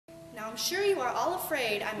I'm sure you are all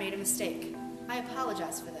afraid I made a mistake. I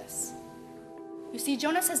apologize for this. You see,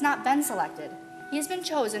 Jonas has not been selected. He has been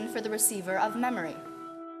chosen for the receiver of memory.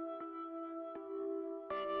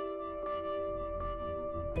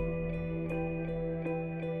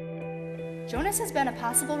 Jonas has been a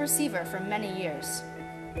possible receiver for many years.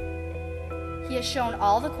 He has shown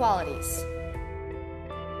all the qualities.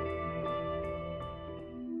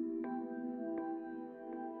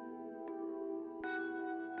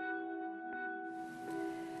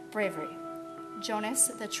 Bravery. Jonas,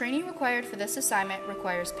 the training required for this assignment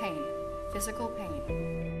requires pain, physical pain.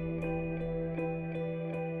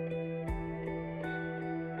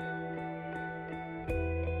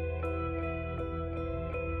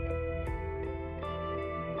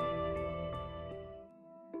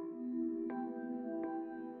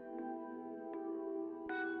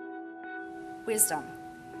 Wisdom.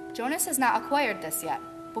 Jonas has not acquired this yet,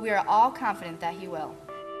 but we are all confident that he will.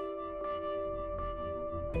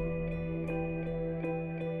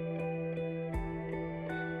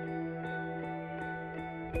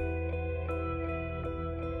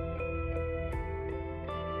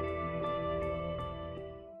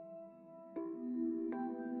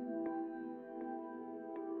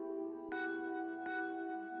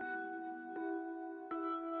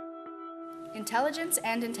 Intelligence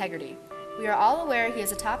and integrity. We are all aware he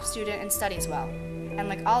is a top student and studies well, and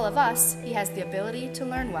like all of us, he has the ability to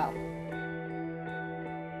learn well.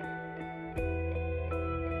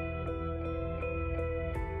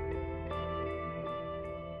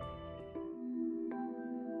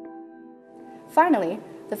 Finally,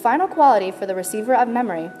 the final quality for the receiver of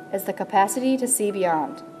memory is the capacity to see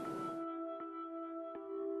beyond.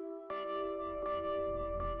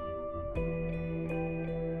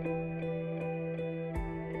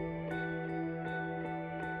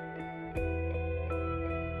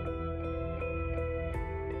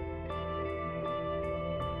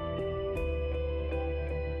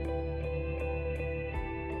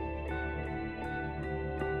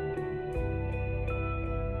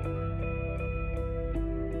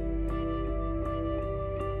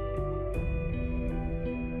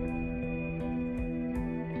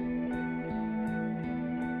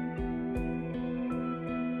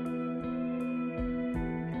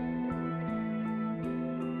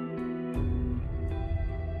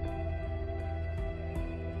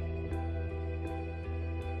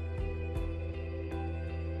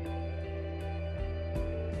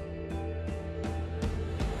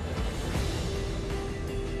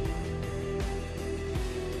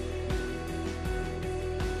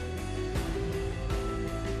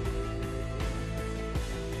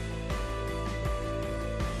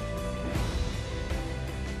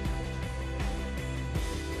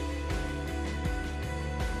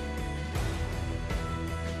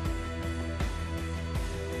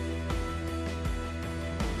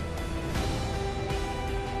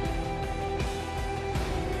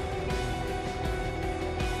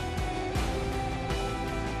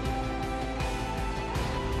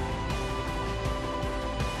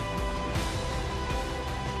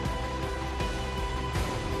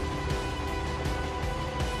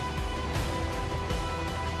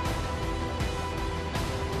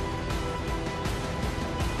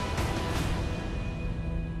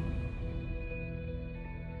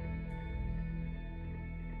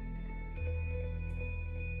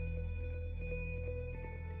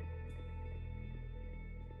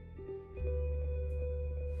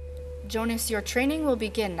 Jonas, your training will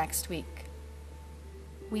begin next week.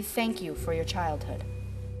 We thank you for your childhood.